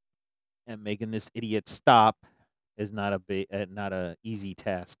 And making this idiot stop is not a easy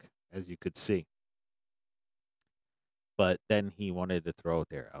task, as you could see. But then he wanted to throw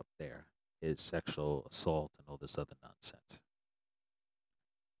it out there, his sexual assault and all this other nonsense.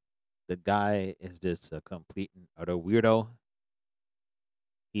 The guy is just a complete and utter weirdo.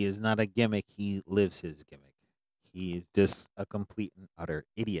 He is not a gimmick. He lives his gimmick. He is just a complete and utter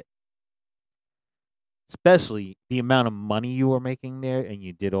idiot. Especially the amount of money you were making there and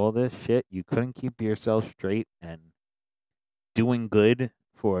you did all this shit. You couldn't keep yourself straight and doing good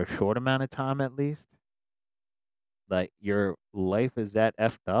for a short amount of time at least. Like your life is that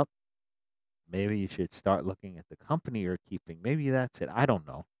effed up. Maybe you should start looking at the company you're keeping. Maybe that's it. I don't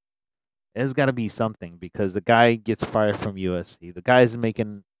know. There's got to be something because the guy gets fired from USC. The guy's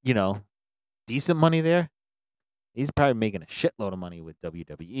making, decent money there. He's probably making a shitload of money with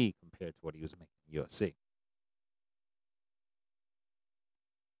WWE compared to what he was making in USC.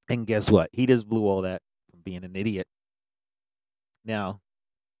 And guess what? He just blew all that from being an idiot. Now,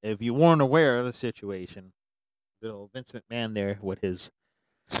 if you weren't aware of the situation, good old Vince McMahon there with his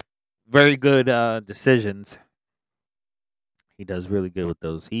very good decisions. He does really good with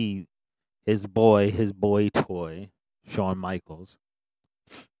those. His boy toy, Shawn Michaels.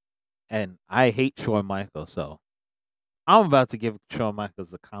 And I hate Shawn Michaels, so I'm about to give Shawn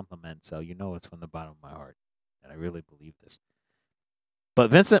Michaels a compliment, so you know it's from the bottom of my heart. And I really believe this.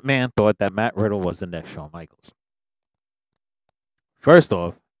 But Vincent Mann thought that Matt Riddle was the next Shawn Michaels. First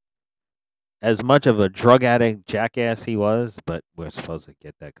off, as much of a drug addict jackass he was, but we're supposed to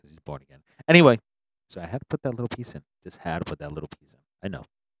get that because he's born again. Anyway, so I had to put that little piece in. Just had to put that little piece in. I know,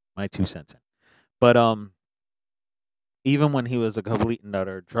 my 2 cents in. But even when he was a complete and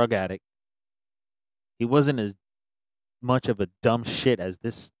utter drug addict, he wasn't as much of a dumb shit as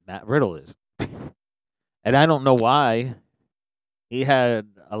this Matt Riddle is. And I don't know why. He had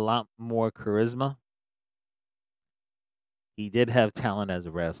a lot more charisma. He did have talent as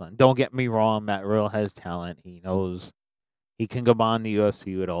a wrestler. And don't get me wrong, Matt Riddle has talent. He knows he can come on the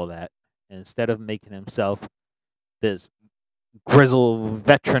UFC with all that. And instead of making himself this grizzled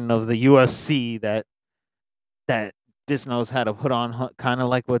veteran of the UFC that just knows how to put on kind of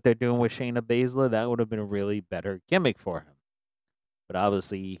like what they're doing with Shayna Baszler, that would have been a really better gimmick for him. But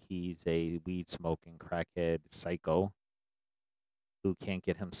obviously, he's a weed smoking crackhead psycho who can't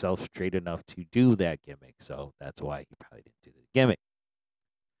get himself straight enough to do that gimmick. So that's why he probably didn't do the gimmick.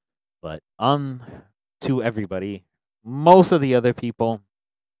 But to everybody, most of the other people,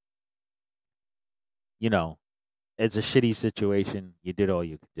 it's a shitty situation. You did all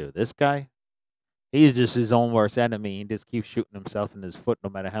you could do. This guy, he's just his own worst enemy. He just keeps shooting himself in his foot no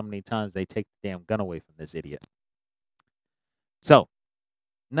matter how many times they take the damn gun away from this idiot. So,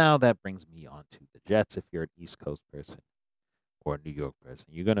 now that brings me on to the Jets. If you're an East Coast person or a New York person,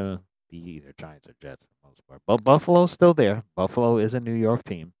 you're going to be either Giants or Jets for the most part. But Buffalo's still there. Buffalo is a New York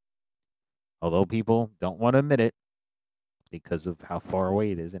team. Although people don't want to admit it because of how far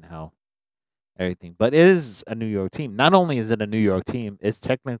away it is and how everything. But it is a New York team. Not only is it a New York team, it's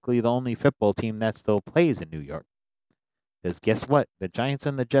technically the only football team that still plays in New York. Because guess what? The Giants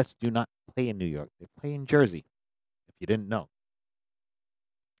and the Jets do not play in New York. They play in Jersey, if you didn't know.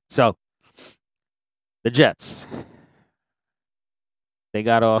 So, the Jets. They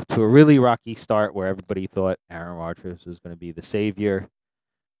got off to a really rocky start where everybody thought Aaron Rodgers was going to be the savior,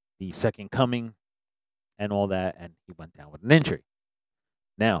 the second coming, and all that, and he went down with an injury.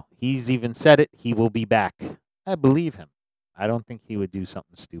 Now, he's even said it, he will be back. I believe him. I don't think he would do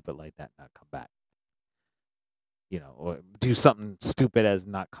something stupid like that and not come back. or do something stupid as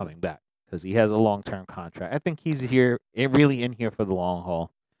not coming back because he has a long term contract. I think he's here, really in here for the long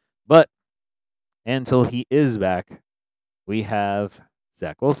haul. But until he is back, we have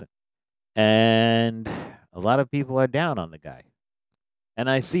Zach Wilson. And a lot of people are down on the guy. And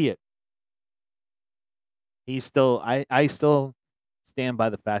I see it. I still stand by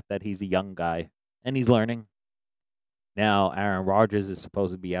the fact that he's a young guy and he's learning. Now, Aaron Rodgers is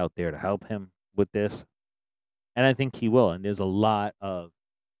supposed to be out there to help him with this. And I think he will. And there's a lot of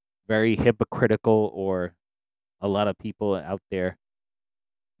very hypocritical or a lot of people out there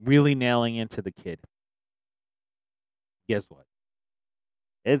really nailing into the kid. Guess what?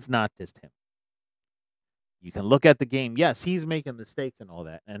 It's not just him. You can look at the game. Yes, he's making mistakes and all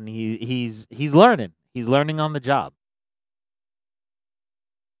that, and he's learning. He's learning on the job.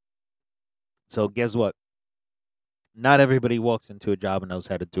 So guess what? Not everybody walks into a job and knows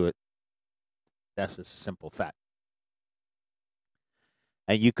how to do it. That's just a simple fact.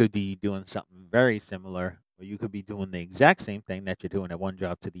 And you could be doing something very similar, or you could be doing the exact same thing that you're doing at one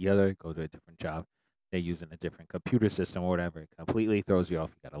job to the other, go to a different job. They're using a different computer system or whatever. It completely throws you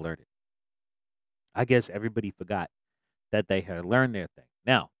off. You got to learn it. I guess everybody forgot that they had learned their thing.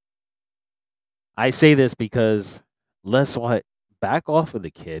 Now, I say this because let's what? Back off of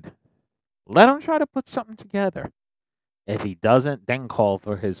the kid. Let him try to put something together. If he doesn't, then call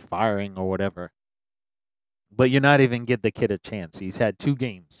for his firing or whatever. But you're not even give the kid a chance. He's had 2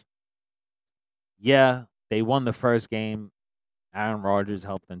 games. Yeah, they won the first game. Aaron Rodgers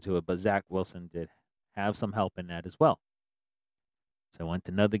helped into it, but Zach Wilson did have some help in that as well. So went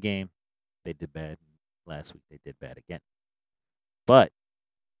to another game. They did bad. Last week they did bad again. But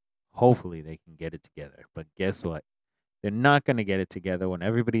hopefully they can get it together. But guess what? They're not going to get it together when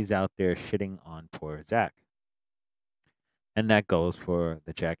everybody's out there shitting on poor Zach. And that goes for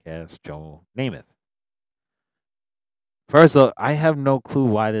the jackass Joe Namath. First of all, I have no clue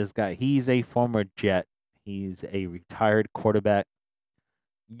why this guy, he's a former Jet. He's a retired quarterback.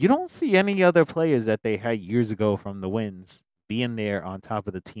 You don't see any other players that they had years ago from the Winds being there on top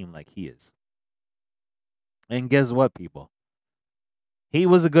of the team like he is. And guess what, people? He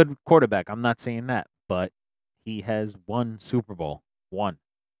was a good quarterback. I'm not saying that, but he has won Super Bowl. One.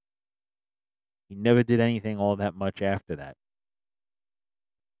 He never did anything all that much after that.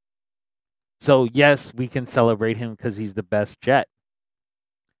 So, yes, we can celebrate him because he's the best Jet,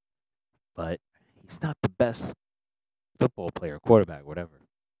 but he's not the best football player, quarterback, whatever,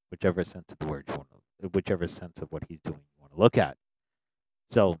 whichever sense of the word you want to, whichever sense of what he's doing you want to look at.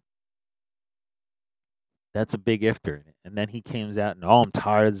 So, that's a big ifter. And then he comes out and, oh, I'm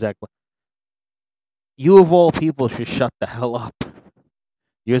tired of Zach. You, of all people, should shut the hell up.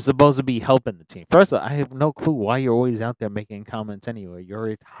 You're supposed to be helping the team. First of all, I have no clue why you're always out there making comments anyway. You're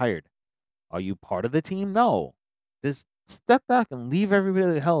retired. Are you part of the team? No. Just step back and leave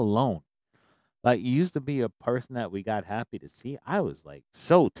everybody the hell alone. Like, you used to be a person that we got happy to see. I was, like,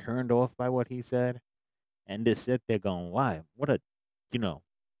 so turned off by what he said. And just sit there going, why? What a, you know,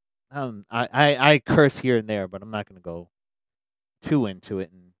 I curse here and there, but I'm not going to go too into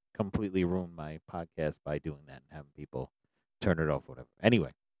it and completely ruin my podcast by doing that and having people turn it off, whatever.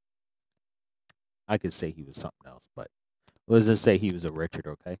 Anyway, I could say he was something else, but let's just say he was a Richard,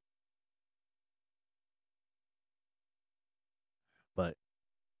 okay? But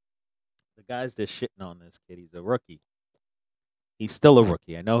the guy's just shitting on this kid. He's a rookie. He's still a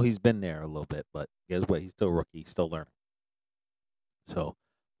rookie. I know he's been there a little bit, but guess what? He's still a rookie. He's still learning. So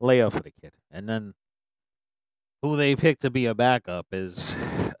lay off for the kid. And then who they picked to be a backup is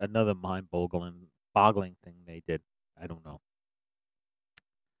another boggling thing they did. I don't know.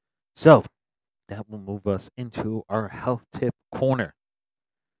 So that will move us into our health tip corner.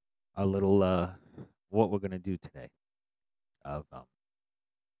 A little what we're gonna do today of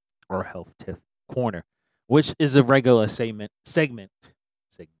our health tip corner, which is a regular segment.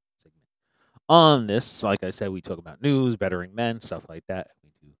 On this, like I said, we talk about news, bettering men, stuff like that.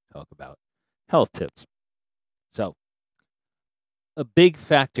 We do talk about health tips. So a big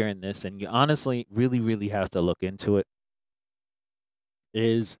factor in this, and you honestly really, really have to look into it,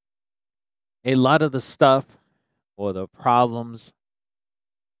 is a lot of the stuff or the problems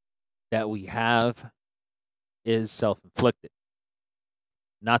that we have is self inflicted.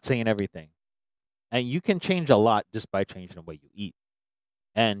 Not saying everything. And you can change a lot just by changing the way you eat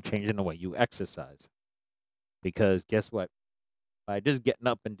and changing the way you exercise. Because guess what? By just getting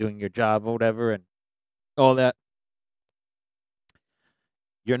up and doing your job or whatever and all that,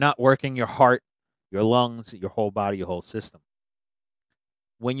 you're not working your heart, your lungs, your whole body, your whole system.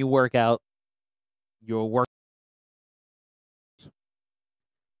 When you work out, you're working.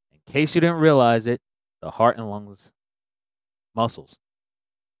 In case you didn't realize it, the heart and lungs muscles.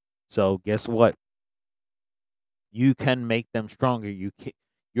 So guess what? You can make them stronger.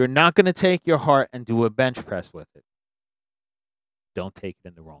 You're not going to take your heart and do a bench press with it. Don't take it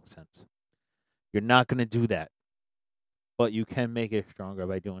in the wrong sense. You're not going to do that, but you can make it stronger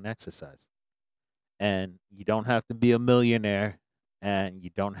by doing exercise. And you don't have to be a millionaire, and you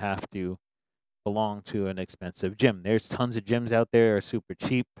don't have to belong to an expensive gym. There's tons of gyms out there are super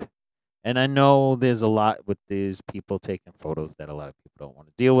cheap. And I know there's a lot with these people taking photos that a lot of people don't want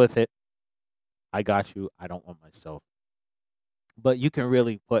to deal with it. I got you. I don't want myself. But you can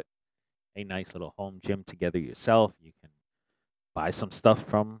really put a nice little home gym together yourself. You can buy some stuff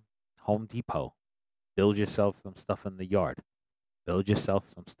from Home Depot. Build yourself some stuff in the yard. Build yourself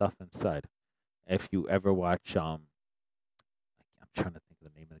some stuff inside. If you ever watch I'm trying to think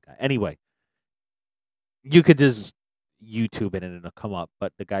of the name of the guy. Anyway, you could just YouTube it and it'll come up.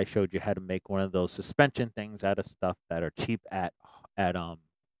 But the guy showed you how to make one of those suspension things out of stuff that are cheap at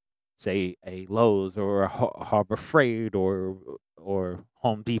say a Lowe's or a Harbor Freight or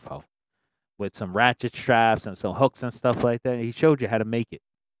Home Depot with some ratchet straps and some hooks and stuff like that. He showed you how to make it.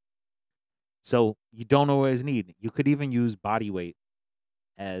 So you don't always need. You could even use body weight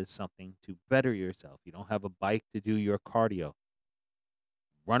as something to better yourself. You don't have a bike to do your cardio.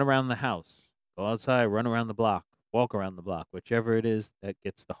 Run around the house. Go outside, run around the block, walk around the block, whichever it is that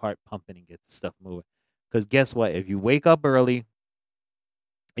gets the heart pumping and gets the stuff moving. Because guess what? If you wake up early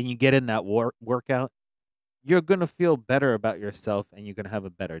and you get in that workout, you're going to feel better about yourself and you're going to have a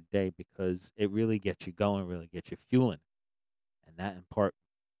better day because it really gets you going, really gets you fueling. And that in part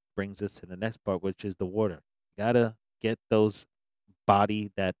brings us to the next part, which is the water. You got to get those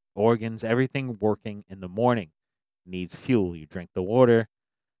body, that organs, everything working in the morning needs fuel. You drink the water,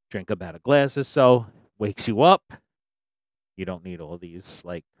 drink about a glass or so, wakes you up. You don't need all these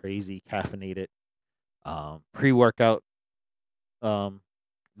like crazy caffeinated pre-workout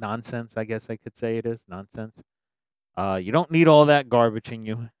nonsense, I guess I could say it is nonsense. You don't need all that garbage in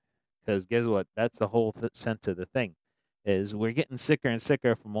you because guess what? That's the whole sense of the thing is we're getting sicker and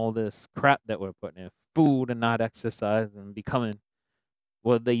sicker from all this crap that we're putting in food and not exercise and becoming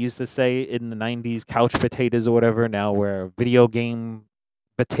what they used to say in the 90s couch potatoes or whatever. Now we're video game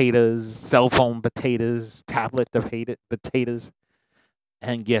potatoes, cell phone potatoes, tablet potatoes.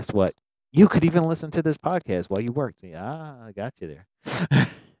 And guess what? You could even listen to this podcast while you work. See, I got you there.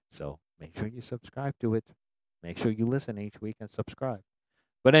 So make sure you subscribe to it. Make sure you listen each week and subscribe.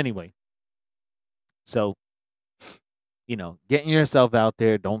 But anyway, so, getting yourself out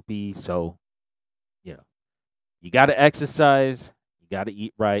there, don't be so, you know, you got to exercise, you got to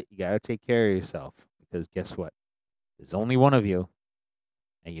eat right, you got to take care of yourself because guess what? There's only one of you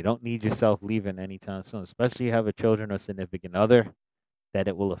and you don't need yourself leaving anytime soon, especially if you have a children or significant other that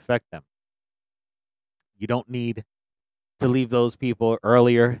it will affect them. You don't need to leave those people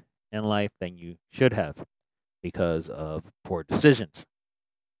earlier in life than you should have because of poor decisions.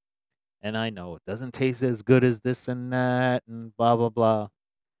 And I know it doesn't taste as good as this and that and blah, blah, blah.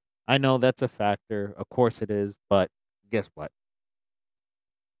 I know that's a factor. Of course it is. But guess what?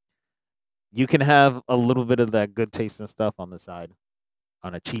 You can have a little bit of that good tasting stuff on the side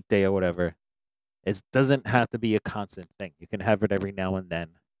on a cheap day or whatever. It doesn't have to be a constant thing. You can have it every now and then.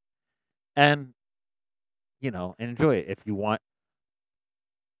 And, enjoy it if you want.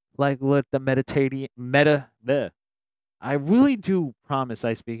 Like what the meditating the I really do promise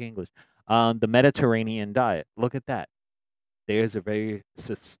I speak English. The Mediterranean diet. Look at that. There's a very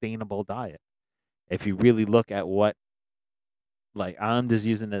sustainable diet. If you really look at what, like, I'm just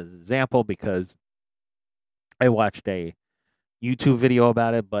using as an example because I watched a YouTube video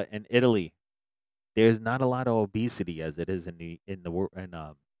about it, but in Italy, there's not a lot of obesity as it is in the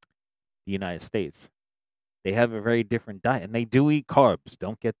United States. They have a very different diet, and they do eat carbs.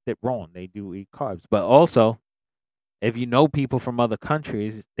 Don't get it wrong; they do eat carbs, but also if you know people from other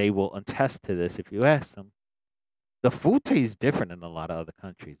countries, they will attest to this if you ask them. The food tastes different in a lot of other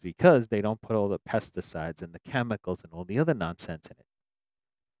countries because they don't put all the pesticides and the chemicals and all the other nonsense in it.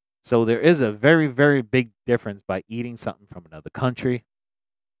 So there is a very, very big difference by eating something from another country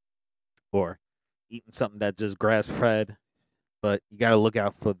or eating something that's just grass fed. But you got to look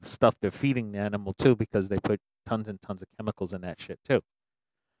out for the stuff they're feeding the animal too because they put tons and tons of chemicals in that shit too.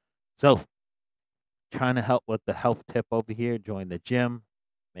 So trying to help with the health tip over here, join the gym,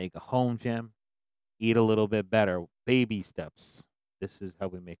 make a home gym, eat a little bit better, baby steps. This is how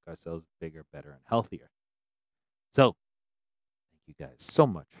we make ourselves bigger, better, and healthier. So, thank you guys so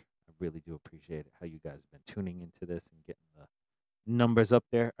much. I really do appreciate it. How you guys have been tuning into this and getting the numbers up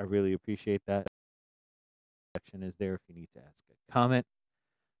there. I really appreciate that. Section is there if you need to ask a comment.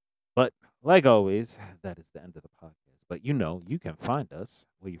 But like always, that is the end of the podcast. But you can find us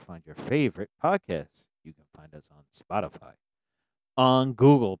where you find your favorite podcasts. You can find us on Spotify, on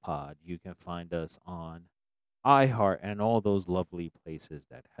Google Pod. You can find us on iHeart and all those lovely places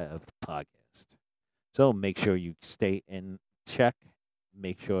that have podcasts. So make sure you stay in check.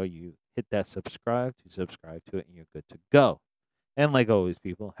 Make sure you hit that subscribe to it, and you're good to go. And like always,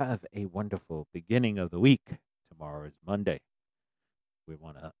 people, have a wonderful beginning of the week. Tomorrow is Monday. We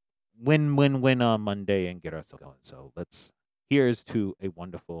want to win on Monday and get ourselves going. So here's to a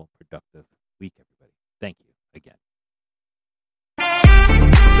wonderful, productive week, everybody. Thank you again.